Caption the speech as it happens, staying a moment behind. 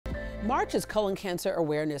March is Colon Cancer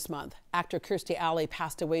Awareness Month. Actor Kirstie Alley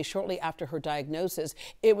passed away shortly after her diagnosis.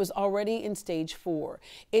 It was already in stage 4.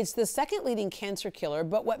 It's the second leading cancer killer,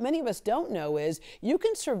 but what many of us don't know is you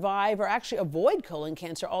can survive or actually avoid colon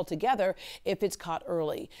cancer altogether if it's caught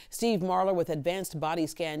early. Steve Marler with Advanced Body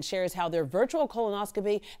Scan shares how their virtual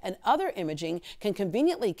colonoscopy and other imaging can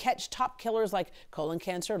conveniently catch top killers like colon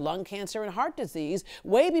cancer, lung cancer, and heart disease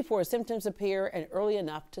way before symptoms appear and early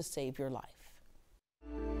enough to save your life.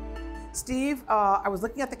 Steve, I was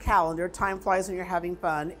looking at the calendar. Time flies when you're having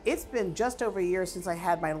fun. It's been just over a year since I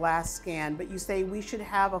had my last scan, but you say we should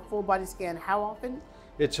have a full body scan how often?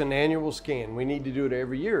 It's an annual scan. We need to do it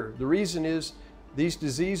every year. The reason is these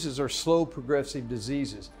diseases are slow progressive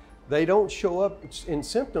diseases. They don't show up in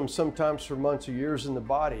symptoms sometimes for months or years in the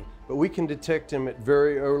body, but we can detect them at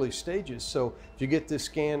very early stages. So if you get this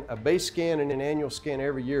scan, a base scan and an annual scan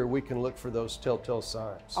every year, we can look for those telltale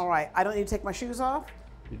signs. All right, I don't need to take my shoes off?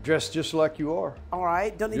 You're dressed just like you are. All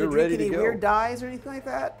right, don't need to drink any weird dyes or anything like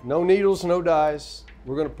that? No needles, no dyes.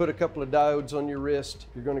 We're gonna put a couple of diodes on your wrist.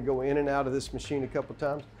 You're gonna go in and out of this machine a couple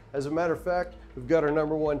times. As a matter of fact, we've got our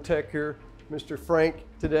 #1 tech here, Mr. Frank,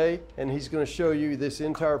 today, and he's gonna show you this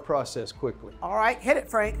entire process quickly. All right, hit it,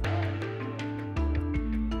 Frank.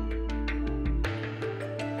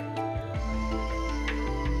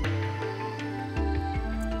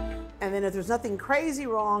 And then if there's nothing crazy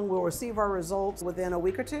wrong, we'll receive our results within a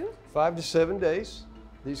week or two? 5 to 7 days.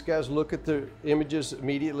 These guys look at the images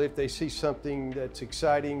immediately. If they see something that's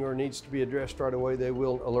exciting or needs to be addressed right away, they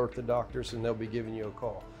will alert the doctors and they'll be giving you a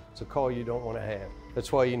call. It's a call you don't want to have.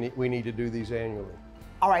 That's why we need to do these annually.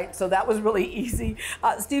 All right, so that was really easy.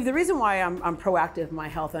 Steve, the reason why I'm proactive in my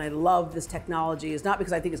health and I love this technology is not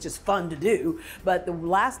because I think it's just fun to do, but the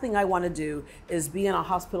last thing I want to do is be in a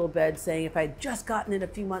hospital bed saying if I had just gotten it a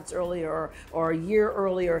few months earlier or a year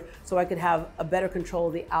earlier so I could have a better control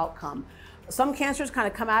of the outcome. Some cancers kind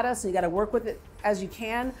of come at us and you got to work with it as you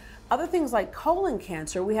can. Other things like colon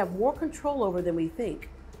cancer, we have more control over than we think.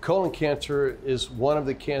 Colon cancer is one of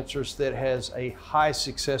the cancers that has a high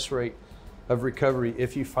success rate of recovery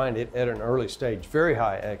if you find it at an early stage. Very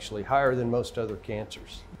high, actually, higher than most other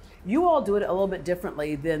cancers. You all do it a little bit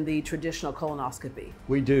differently than the traditional colonoscopy.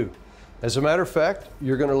 We do. As a matter of fact,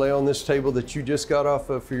 you're going to lay on this table that you just got off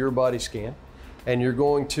of for your body scan, and you're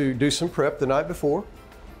going to do some prep the night before.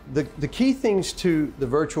 The key things to the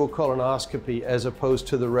virtual colonoscopy as opposed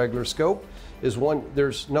to the regular scope is one,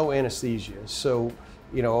 there's no anesthesia. So,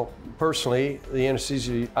 you know, personally, the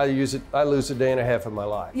anesthesia, I lose a day and a half of my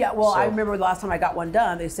life. Yeah, well, I remember the last time I got one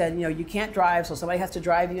done, they said, you know, you can't drive, so somebody has to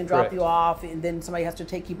drive you and drop you off, and then somebody has to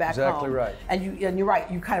take you back home. Exactly right. And you're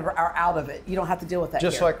right, you kind of are out of it. You don't have to deal with that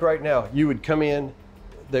Just here. like right now, you would come in,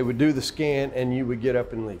 they would do the scan, and you would get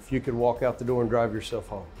up and leave. You could walk out the door and drive yourself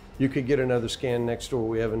home. You could get another scan next door.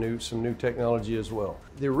 We have some new technology as well.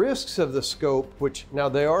 The risks of the scope, which now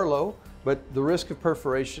they are low, but the risk of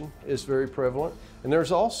perforation is very prevalent. And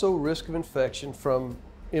there's also risk of infection from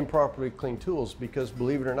improperly cleaned tools because,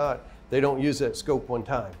 believe it or not, they don't use that scope one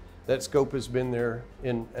time. That scope has been there,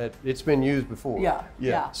 it's been used before.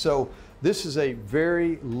 Yeah. So this is a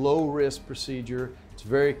very low risk procedure. It's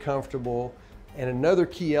very comfortable. And another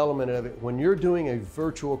key element of it, when you're doing a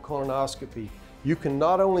virtual colonoscopy, you can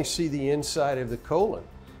not only see the inside of the colon,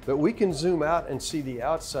 but we can zoom out and see the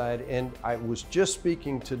outside. And I was just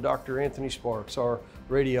speaking to Dr. Anthony Sparks, our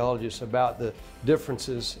radiologist, about the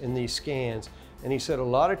differences in these scans. And he said a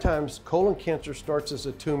lot of times colon cancer starts as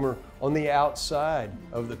a tumor on the outside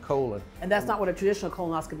of the colon. And that's not what a traditional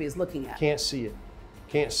colonoscopy is looking at. Can't see it.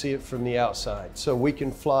 Can't see it from the outside. So we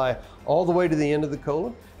can fly all the way to the end of the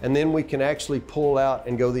colon, and then we can actually pull out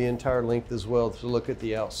and go the entire length as well to look at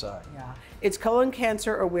the outside. Yeah. It's Colon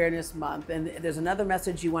Cancer Awareness Month, and there's another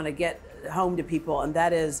message you want to get home to people, and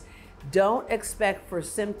that is don't expect for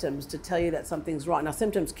symptoms to tell you that something's wrong. Now,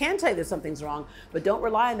 symptoms can tell you that something's wrong, but don't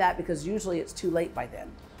rely on that because usually it's too late by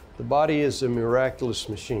then. The body is a miraculous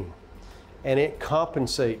machine, and it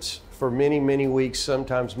compensates for many, many weeks,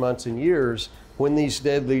 sometimes months and years, when these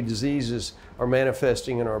deadly diseases are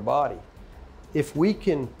manifesting in our body. If we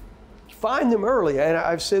can find them early, and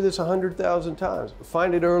I've said this 100,000 times,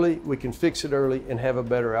 find it early, we can fix it early and have a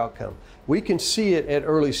better outcome. We can see it at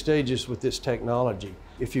early stages with this technology.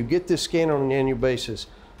 If you get this scan on an annual basis,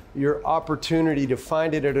 your opportunity to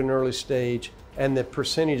find it at an early stage and the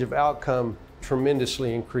percentage of outcome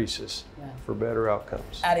tremendously increases for better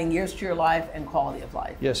outcomes. Adding years to your life and quality of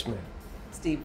life. Yes, ma'am.